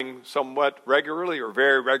somewhat regularly or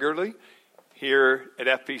very regularly here at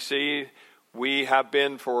FPC. We have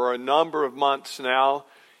been for a number of months now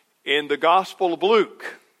in the Gospel of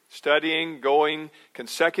Luke, studying, going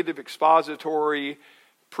consecutive expository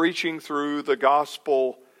preaching through the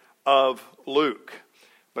Gospel of Luke.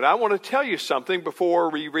 But I want to tell you something before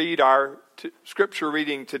we read our scripture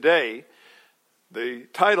reading today. The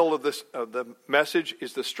title of the message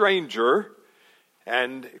is The Stranger,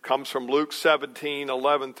 and it comes from Luke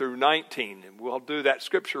 17:11 through 19. And we'll do that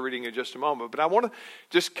scripture reading in just a moment. But I want to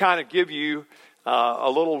just kind of give you a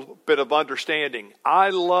little bit of understanding. I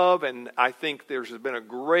love, and I think there's been a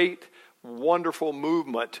great, wonderful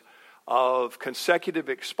movement of consecutive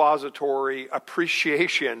expository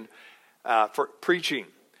appreciation for preaching.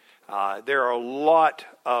 There are a lot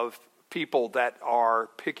of people that are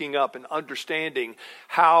picking up and understanding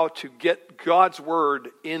how to get God's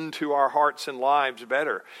Word into our hearts and lives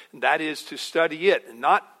better. And that is to study it and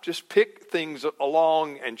not just pick things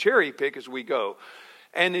along and cherry pick as we go.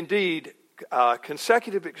 And indeed,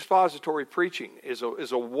 consecutive expository preaching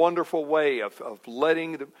is a wonderful way of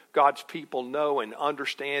letting God's people know and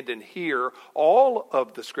understand and hear all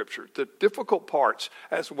of the Scripture, the difficult parts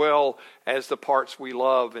as well as the parts we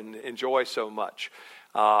love and enjoy so much.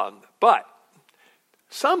 But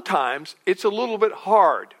sometimes it's a little bit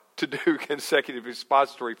hard to do consecutive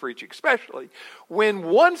expository preaching, especially when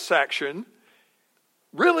one section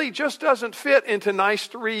really just doesn't fit into nice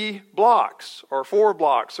 3 blocks or 4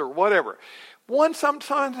 blocks or whatever.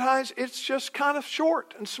 Sometimes it's just kind of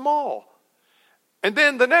short and small. And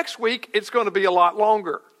then the next week, it's going to be a lot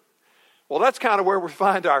longer. Well, that's kind of where we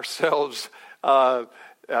find ourselves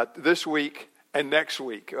this week and next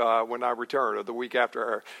week when I return, or the week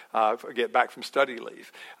after I get back from study leave.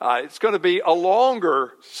 It's going to be a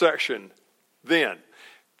longer section then.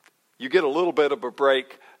 You get a little bit of a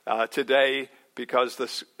break today because the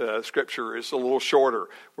scripture is a little shorter.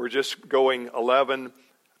 We're just going 11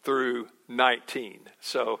 through 19.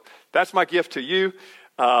 So that's my gift to you.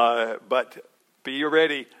 But be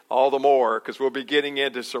ready all the more, because we'll be getting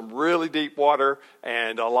into some really deep water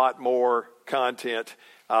and a lot more content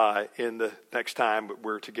in the next time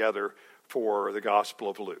we're together for the Gospel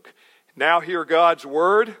of Luke. Now hear God's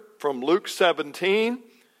Word from Luke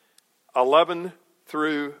 17:11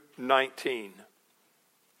 through 19.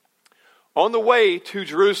 On the way to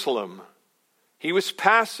Jerusalem, he was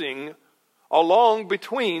passing along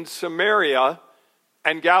between Samaria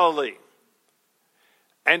and Galilee.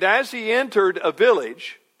 And as he entered a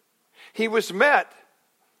village, he was met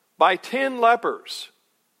by 10 lepers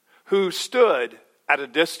who stood at a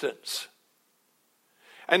distance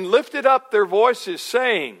and lifted up their voices,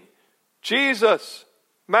 saying, "Jesus,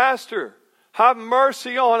 Master, have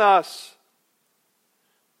mercy on us."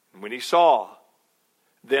 And when he saw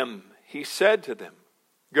them, he said to them,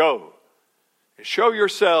 "Go and show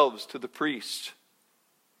yourselves to the priest."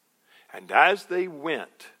 And as they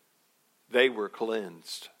went, they were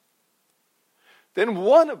cleansed. Then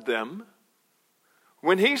one of them,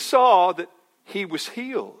 when he saw that he was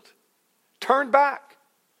healed, turned back,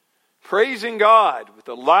 praising God with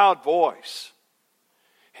a loud voice.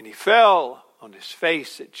 And he fell on his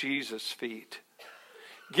face at Jesus' feet,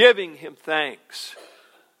 giving him thanks.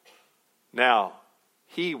 Now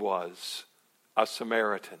he was a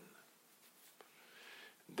Samaritan.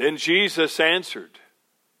 Then Jesus answered,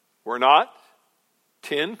 "Were not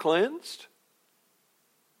 10 cleansed?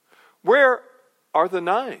 Where are the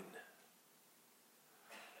 9?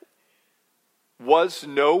 Was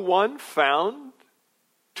no one found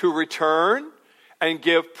to return and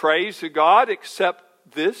give praise to God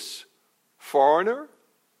except this foreigner?"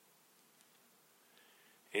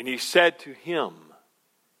 And he said to him,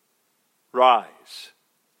 "Rise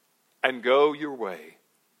and go your way.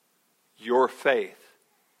 Your faith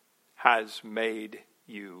has made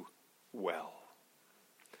you well."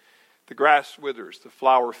 The grass withers, the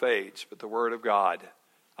flower fades, but the word of God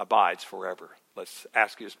abides forever. Let's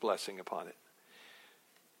ask his blessing upon it.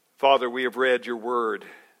 Father, we have read your word.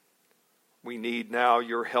 We need now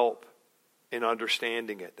your help in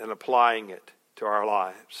understanding it and applying it to our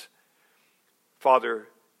lives. Father,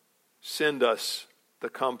 send us the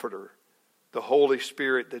Comforter, the Holy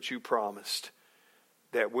Spirit that you promised,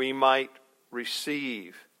 that we might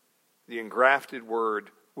receive the engrafted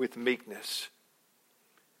word with meekness.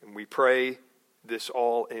 And we pray this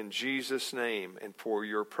all in Jesus' name and for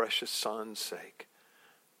your precious Son's sake.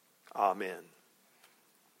 Amen.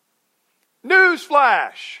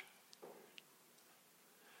 Newsflash!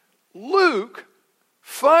 Luke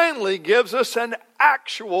finally gives us an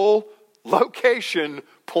actual location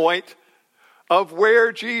point of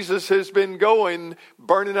where Jesus has been going,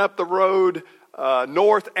 burning up the road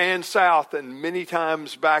north and south and many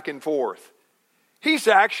times back and forth. He's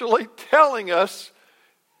actually telling us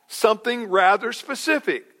something rather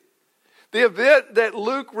specific. The event that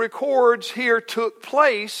Luke records here took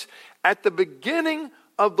place at the beginning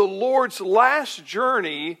of the Lord's last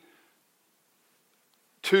journey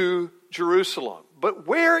to Jerusalem. But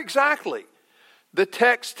where exactly? The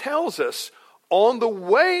text tells us on the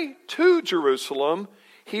way to Jerusalem,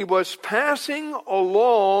 he was passing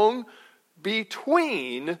along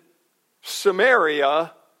between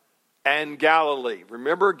Samaria and Galilee.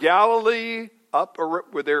 Remember Galilee, up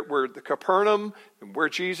where the Capernaum, and where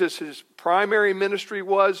Jesus' primary ministry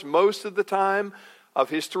was most of the time of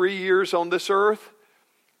his 3 years on this earth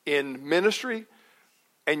in ministry.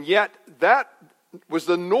 And yet that was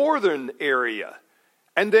the northern area.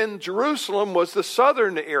 And then Jerusalem was the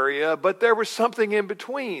southern area, but there was something in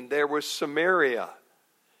between. There was Samaria.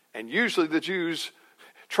 And usually the Jews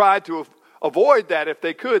tried to avoid that if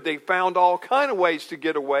they could. They found all kind of ways to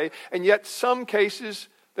get away. And yet some cases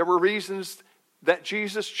there were reasons that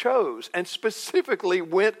Jesus chose and specifically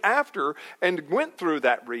went after and went through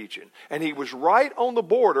that region. And he was right on the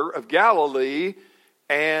border of Galilee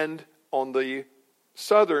and on the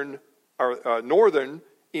southern or northern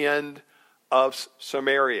end of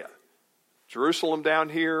Samaria. Jerusalem down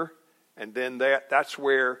here, and then that's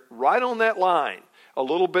where, right on that line, a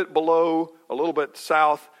little bit below, a little bit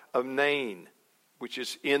south of Nain, which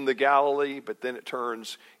is in the Galilee, but then it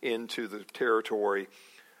turns into the territory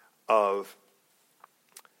of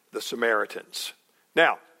the Samaritans.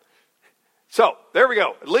 Now, so there we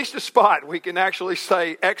go. At least a spot. We can actually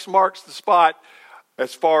say X marks the spot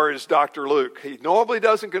as far as Dr. Luke. He normally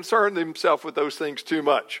doesn't concern himself with those things too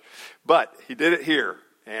much, but he did it here.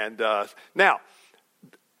 And now,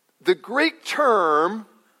 the Greek term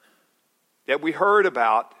that we heard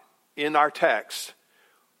about in our text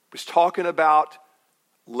was talking about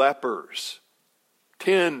lepers,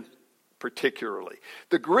 10 particularly.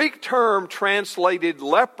 The Greek term translated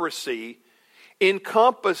leprosy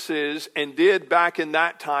encompasses, and did back in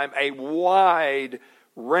that time, a wide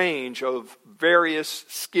range of various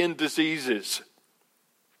skin diseases.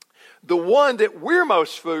 The one that we're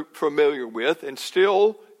most familiar with, and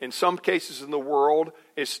still in some cases in the world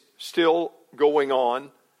is still going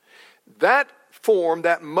on, that form,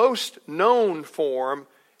 that most known form,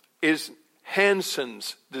 is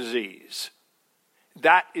Hansen's disease.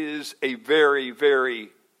 That is a very, very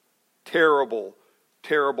terrible,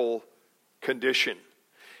 terrible condition.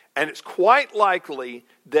 And it's quite likely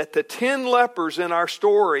that the 10 lepers in our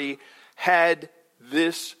story had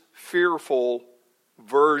this fearful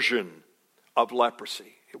version of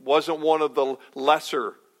leprosy. It wasn't one of the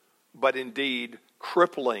lesser, but indeed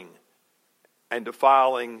crippling and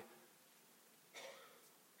defiling.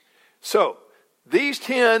 So, these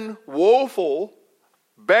 10 woeful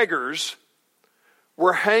beggars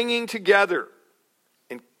were hanging together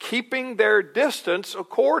and keeping their distance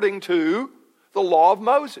according to the law of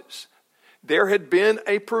Moses. There had been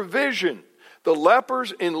a provision. The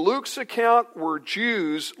lepers in Luke's account were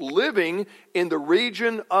Jews living in the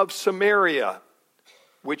region of Samaria,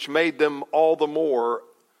 which made them all the more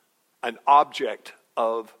an object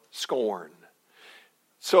of scorn.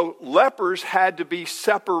 So lepers had to be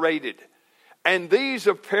separated. And these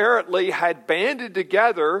apparently had banded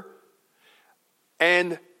together,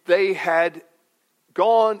 and they had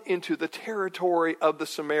gone into the territory of the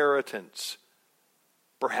Samaritans.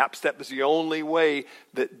 Perhaps that was the only way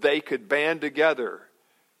that they could band together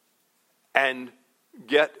and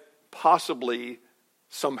get possibly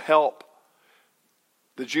some help.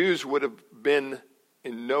 The Jews would have been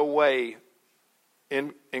in no way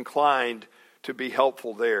inclined to be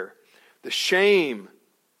helpful there. The shame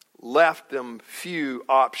left them few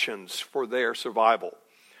options for their survival.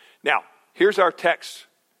 Now, here's our text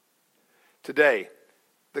today.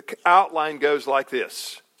 The outline goes like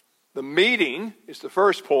this. The meeting is the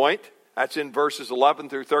first point. That's in verses 11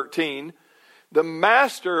 through 13. The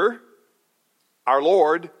Master, our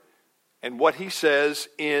Lord, and what he says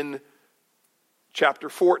in chapter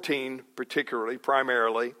 14, particularly,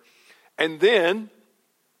 primarily. And then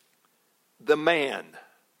the man,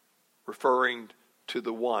 referring to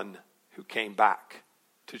the one who came back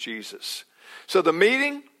to Jesus. So the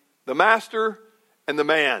meeting, the Master, and the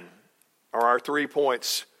man are our 3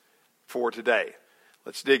 points for today.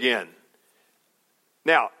 Let's dig in.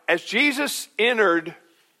 Now, as Jesus entered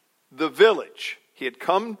the village, he had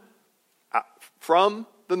come from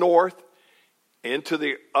the north into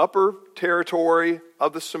the upper territory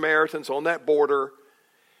of the Samaritans on that border,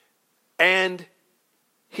 and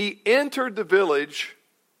he entered the village.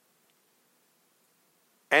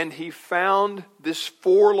 and he found this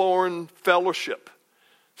forlorn fellowship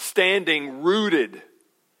standing rooted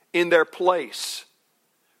in their place,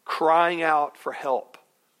 crying out for help,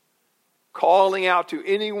 calling out to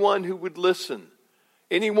anyone who would listen,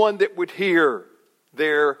 anyone that would hear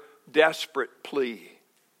their desperate plea.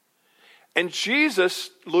 And Jesus,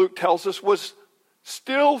 Luke tells us, was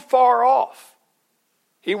still far off.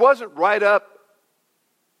 He wasn't right up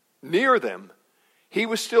near them. He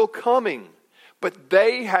was still coming. But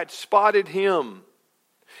they had spotted him,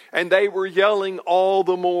 and they were yelling all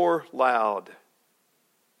the more loud.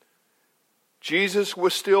 Jesus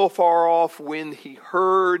was still far off when he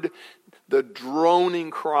heard the droning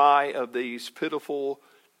cry of these pitiful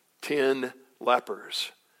 10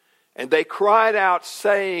 lepers. And they cried out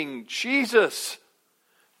saying, "Jesus,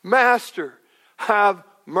 Master, have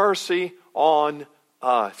mercy on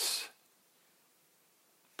us."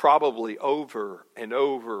 Probably over and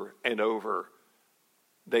over and over,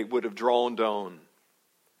 they would have droned on.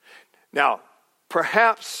 Now,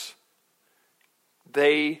 perhaps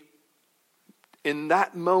they, in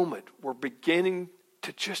that moment, were beginning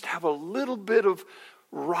to just have a little bit of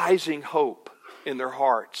rising hope in their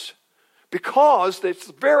hearts. Because it's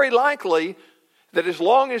very likely that as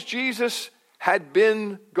long as Jesus had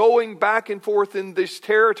been going back and forth in these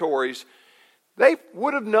territories, they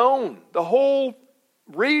would have known. The whole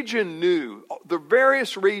region knew. The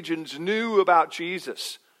various regions knew about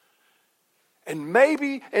Jesus. And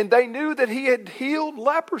they knew that he had healed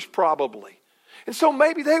lepers probably. And so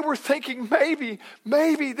maybe they were thinking,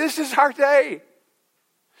 maybe this is our day.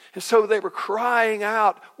 And so they were crying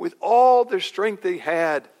out with all their strength they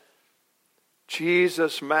had,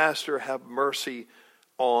 "Jesus, Master, have mercy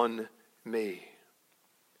on me."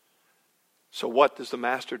 So what does the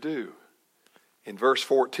Master do? In verse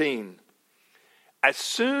 14, as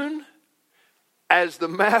soon as the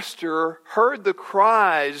Master heard the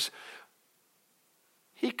cries,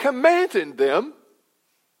 he commanded them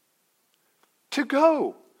to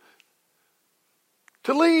go,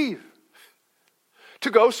 to leave, to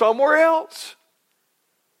go somewhere else.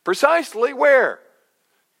 Precisely where?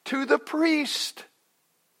 To the priest,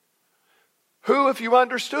 who, if you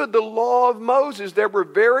understood the law of Moses, there were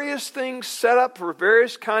various things set up for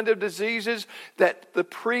various kind of diseases that the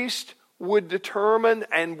priest would determine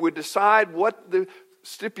and would decide what the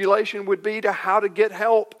stipulation would be to how to get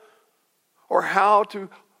help or how to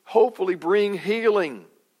hopefully bring healing.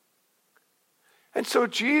 And so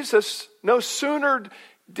Jesus, no sooner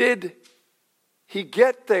did he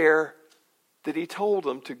get there that he told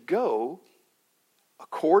them to go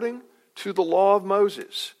according to the law of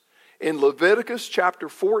Moses. In Leviticus chapter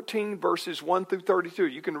 14, verses 1 through 32.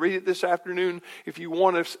 You can read it this afternoon if you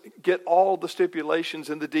want to get all the stipulations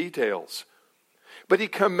and the details. But he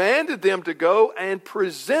commanded them to go and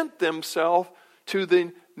present themselves to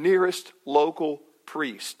the nearest local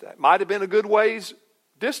priest. That might have been a good ways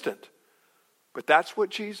distant, but that's what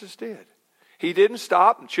Jesus did. He didn't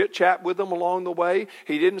stop and chit-chat with them along the way.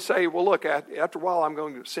 He didn't say, well, look, after a while I'm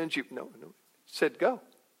going to send you. No. He said, go.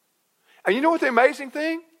 And you know what the amazing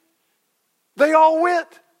thing? They all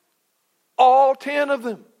went. All 10 of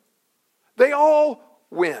them. They all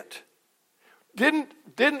went.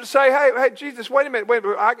 Didn't say, hey, Jesus, wait a minute.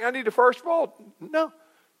 I need to first of all. No.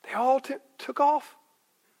 They all took off,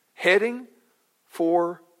 heading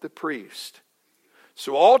for the priest.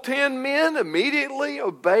 So all 10 men immediately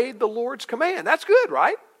obeyed the Lord's command. That's good,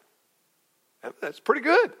 right? That's pretty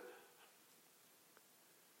good.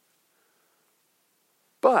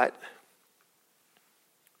 But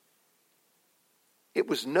it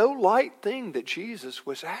was no light thing that Jesus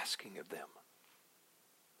was asking of them.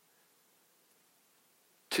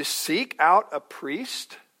 To seek out a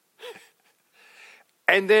priest,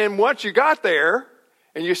 and then once you got there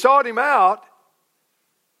and you sought him out,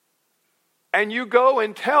 and you go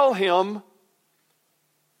and tell him,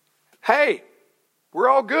 hey, we're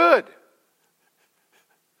all good.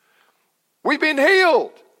 We've been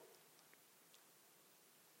healed.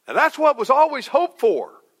 And that's what was always hoped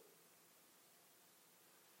for.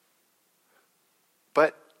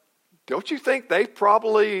 But don't you think they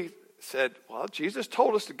probably said, well, Jesus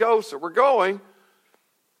told us to go, so we're going.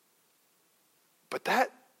 But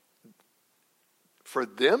that, for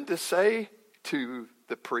them to say to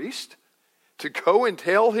the priest, to go and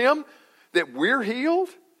tell him that we're healed,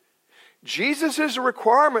 Jesus'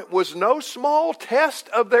 requirement was no small test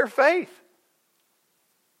of their faith.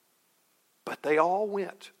 But they all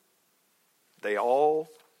went. They all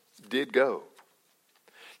did go.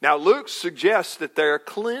 Now Luke suggests that their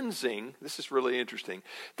cleansing, this is really interesting,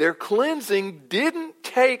 their cleansing didn't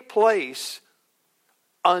take place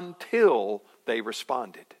until they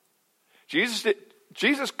responded. Jesus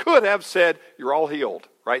Jesus could have said, you're all healed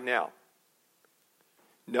right now.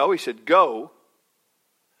 No, he said, go.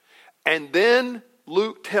 And then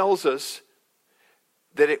Luke tells us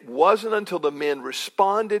that it wasn't until the men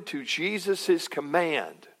responded to Jesus'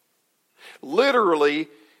 command. Literally,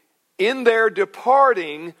 in their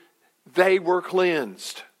departing, they were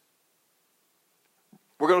cleansed.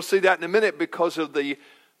 We're going to see that in a minute because of the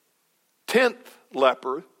 10th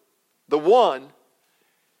leper, the one,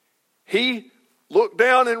 he looked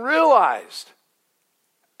down and realized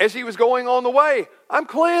as he was going on the way, I'm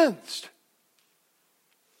cleansed.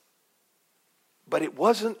 But it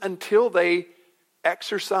wasn't until they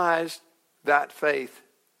exercised that faith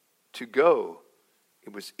to go,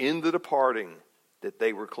 it was in the departing that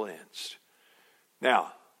they were cleansed.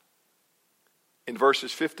 Now, in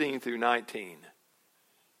verses 15 through 19,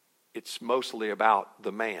 it's mostly about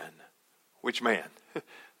the man. Which man?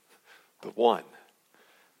 The one.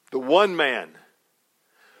 The one man.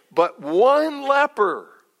 But one leper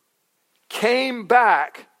came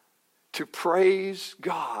back to praise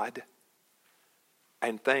God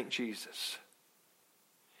and thank Jesus.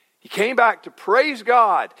 He came back to praise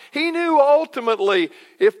God. He knew ultimately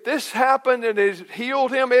if this happened and it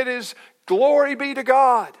healed him, it is glory be to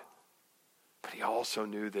God. But he also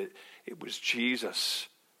knew that it was Jesus'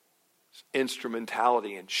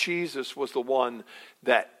 instrumentality, and Jesus was the one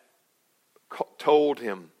that told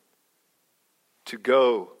him to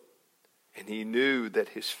go. And he knew that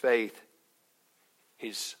his faith,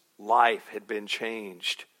 his life had been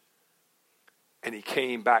changed. And he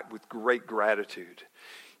came back with great gratitude.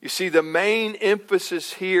 You see, the main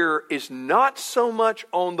emphasis here is not so much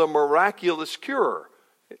on the miraculous cure.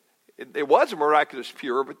 It was a miraculous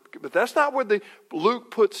cure, but that's not where Luke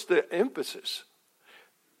puts the emphasis.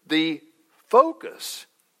 The focus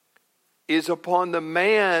is upon the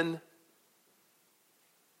man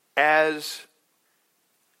as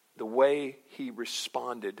the way he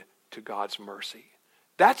responded to God's mercy.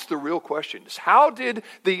 That's the real question. Is how did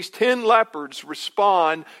these 10 lepers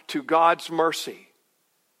respond to God's mercy?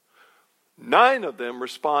 9 of them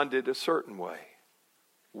responded a certain way.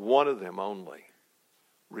 1 of them only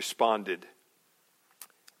responded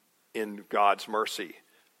in God's mercy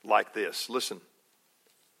like this. Listen.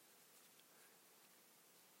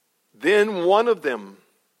 Then one of them,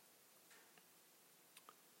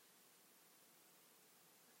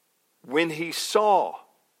 when he saw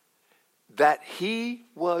that he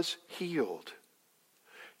was healed,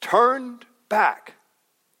 turned back,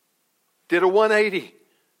 did a 180,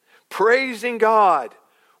 praising God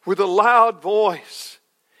with a loud voice,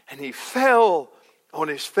 and he fell on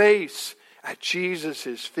his face at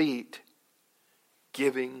Jesus' feet,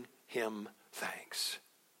 giving him thanks.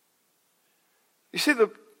 You see, the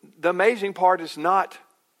amazing part is not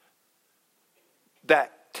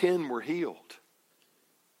that 10 were healed.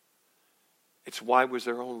 It's why was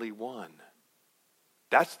there only one?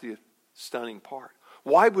 That's the stunning part.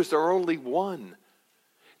 Why was there only one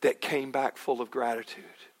that came back full of gratitude?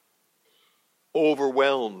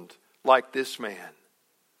 Overwhelmed like this man.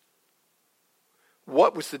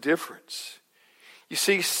 What was the difference? You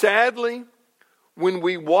see, sadly, when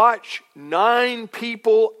we watch 9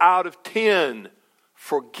 people out of 10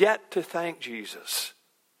 forget to thank Jesus,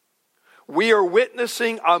 we are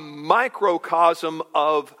witnessing a microcosm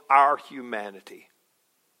of our humanity.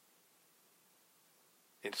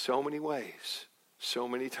 In so many ways, so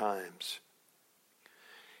many times.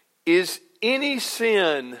 Is any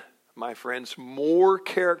sin, my friends, more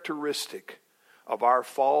characteristic of our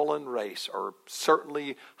fallen race, or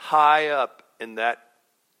certainly high up in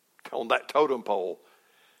on that totem pole?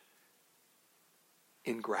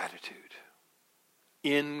 Ingratitude.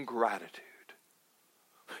 Ingratitude.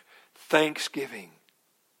 Thanksgiving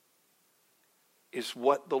is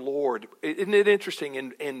what the Lord... Isn't it interesting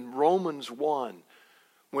in Romans 1,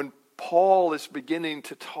 when Paul is beginning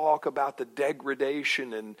to talk about the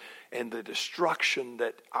degradation and the destruction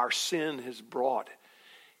that our sin has brought,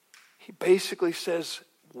 he basically says,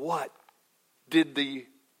 what did the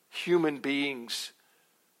human beings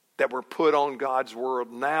that were put on God's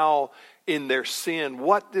world now in their sin,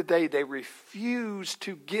 what did they? They refused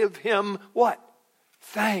to give him what?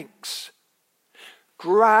 Thanks.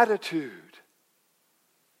 Gratitude.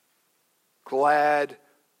 Glad,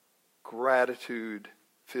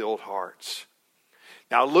 gratitude-filled hearts.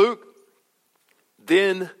 Now Luke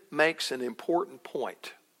then makes an important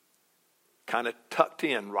point, kind of tucked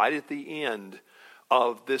in right at the end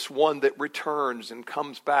of this one that returns and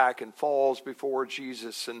comes back and falls before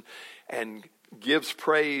Jesus and gives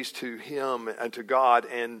praise to him and to God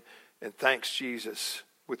and thanks Jesus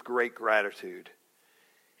with great gratitude.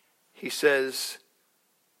 He says,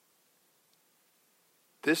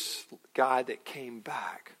 This guy that came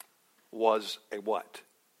back was a what?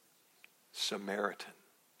 Samaritan.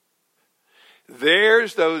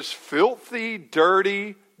 There's those filthy,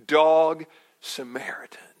 dirty, dog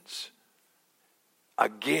Samaritans.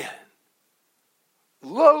 Again,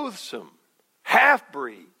 loathsome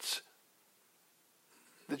half-breeds.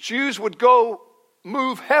 The Jews would go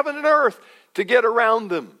move heaven and earth to get around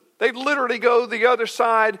them. They'd literally go the other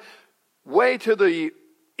side, way to the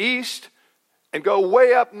east, and go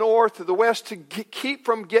way up north to the west to keep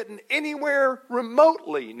from getting anywhere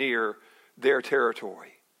remotely near their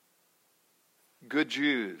territory. Good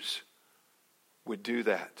Jews would do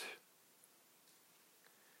that.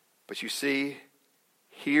 But you see,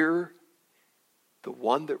 here, the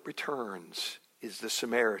one that returns is the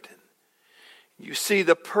Samaritan. You see,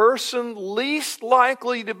 the person least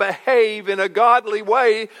likely to behave in a godly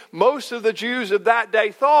way, most of the Jews of that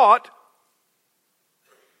day thought,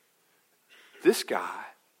 this guy,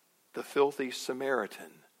 the filthy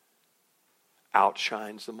Samaritan,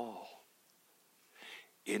 outshines them all.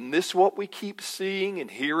 Isn't this what we keep seeing and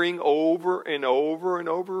hearing over and over and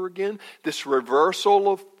over again? This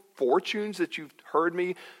reversal of fortunes that you've heard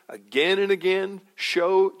me again and again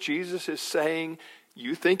show. Jesus is saying,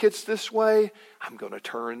 you think it's this way? I'm going to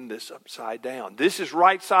turn this upside down. This is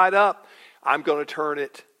right side up. I'm going to turn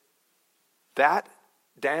it that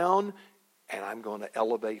down, and I'm going to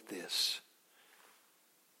elevate this.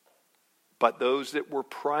 But those that were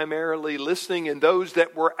primarily listening and those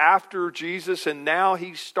that were after Jesus, and now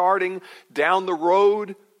he's starting down the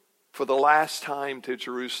road for the last time to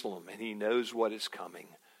Jerusalem, and he knows what is coming.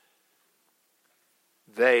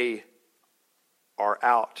 They are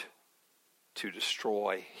out to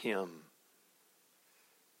destroy him.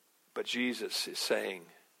 But Jesus is saying,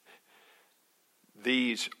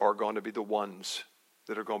 these are going to be the ones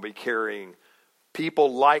that are going to be carrying.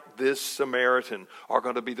 People like this Samaritan are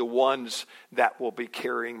going to be the ones that will be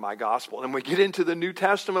carrying my gospel. And when we get into the New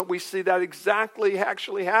Testament, we see that exactly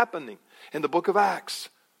actually happening in the book of Acts.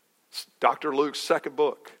 It's Dr. Luke's second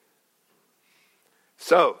book.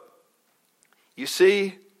 So, you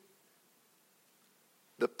see,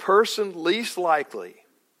 the person least likely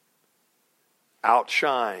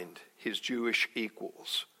outshined his Jewish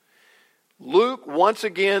equals. Luke once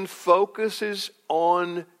again focuses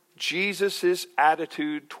on Jesus'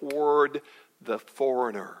 attitude toward the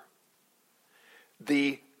foreigner,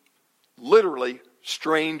 the literally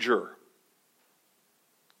stranger.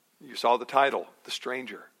 You saw the title, The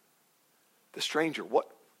Stranger. The stranger.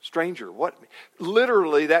 What? Stranger. What?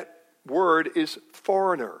 Literally, that word is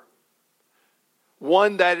foreigner.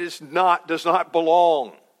 One that does not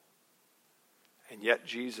belong. And yet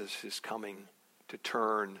Jesus is coming to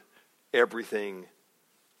turn everything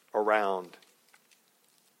around.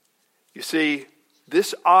 You see,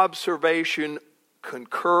 this observation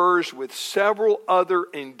concurs with several other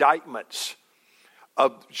indictments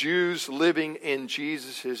of Jews living in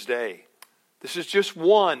Jesus' day. This is just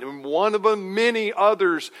one, and one of the many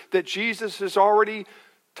others that Jesus has already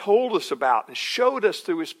told us about and showed us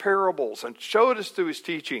through his parables and showed us through his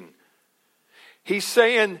teaching. He's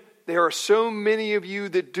saying, there are so many of you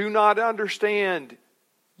that do not understand.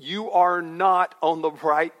 You are not on the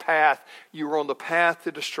right path. You are on the path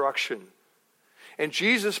to destruction. And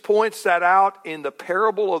Jesus points that out in the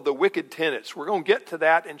parable of the wicked tenants. We're going to get to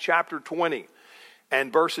that in chapter 20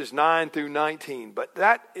 and verses 9 through 19. But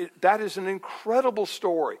that is an incredible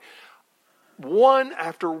story. One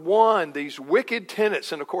after one, these wicked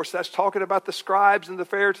tenants, and of course that's talking about the scribes and the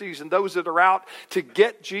Pharisees and those that are out to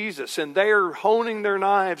get Jesus, and they are honing their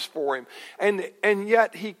knives for him. And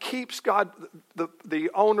yet he keeps the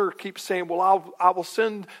owner keeps saying, well, I will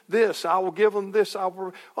send this, I will give them this,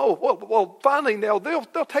 finally now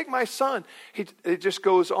they'll take my son. It just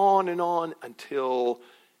goes on until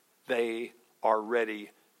they are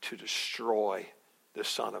ready to destroy the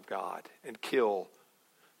Son of God and kill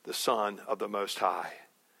the Son of the Most High.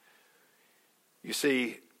 You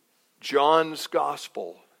see, John's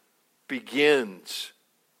gospel begins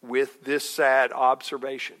with this sad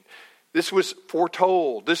observation. This was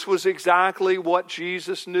foretold. This was exactly what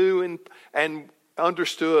Jesus knew and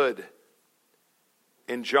understood.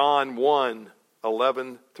 In John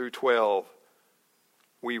 1:11 through 12,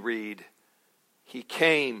 we read, he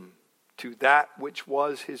came to that which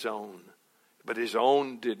was his own, but his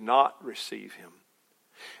own did not receive him.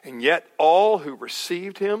 And yet all who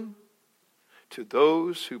received him, to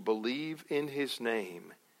those who believe in his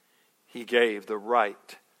name, he gave the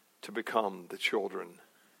right to become the children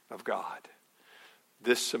of God.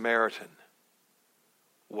 This Samaritan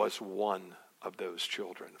was one of those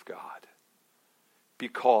children of God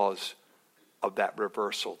because of that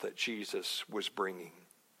reversal that Jesus was bringing.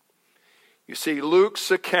 You see,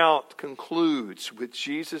 Luke's account concludes with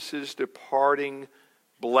Jesus' departing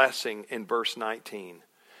blessing in verse 19.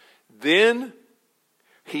 Then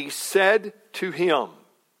he said to him,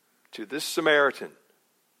 to this Samaritan,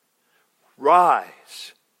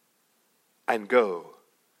 "Rise and go.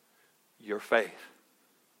 Your faith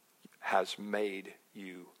has made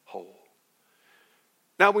you whole."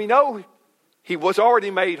 Now we know he was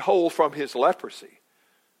already made whole from his leprosy.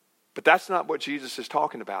 But that's not what Jesus is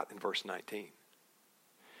talking about in verse 19.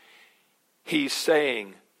 He's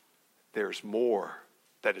saying, there's more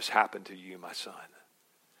that has happened to you, my son.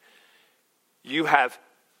 You have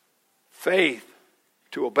faith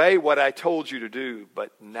to obey what I told you to do,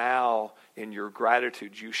 but now in your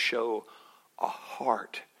gratitude you show a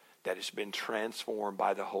heart that has been transformed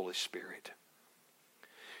by the Holy Spirit.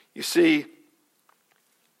 You see,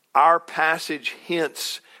 our passage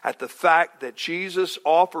hints at the fact that Jesus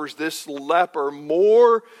offers this leper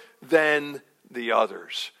more than the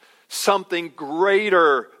others. Something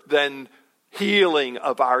greater than healing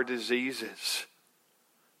of our diseases.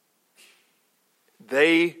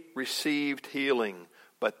 They received healing,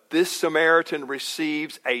 but this Samaritan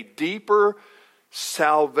receives a deeper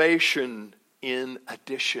salvation in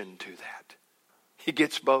addition to that. He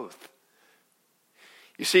gets both.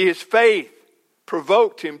 You see, his faith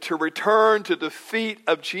provoked him to return to the feet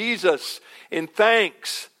of Jesus in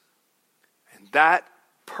thanks. And that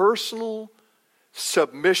personal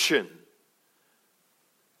submission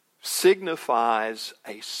signifies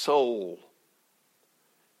a soul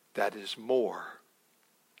that is more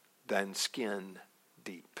than skin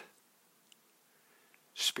deep.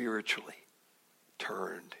 Spiritually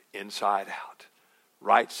turned inside out,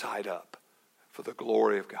 right side up, for the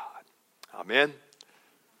glory of God. Amen.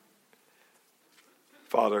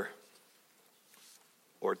 Father,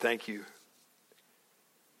 Lord, thank you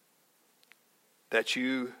that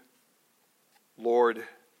you, Lord,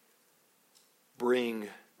 bring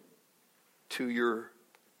to your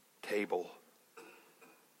table,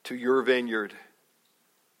 to your vineyard,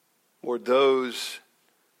 Lord, those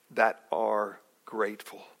that are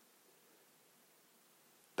grateful,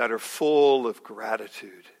 that are full of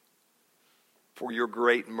gratitude for your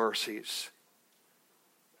great mercies,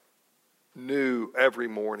 new every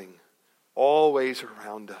morning, always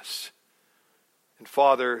around us. And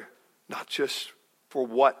Father, not just for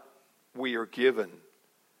what we are given,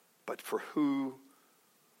 but for who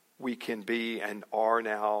we can be and are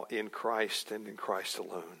now in Christ and in Christ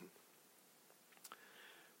alone.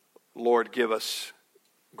 Lord, give us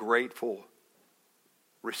grateful,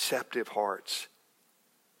 receptive hearts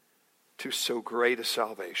to so great a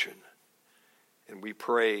salvation. And we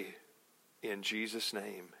pray in Jesus'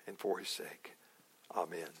 name and for his sake.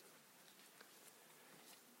 Amen.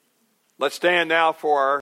 Let's stand now for our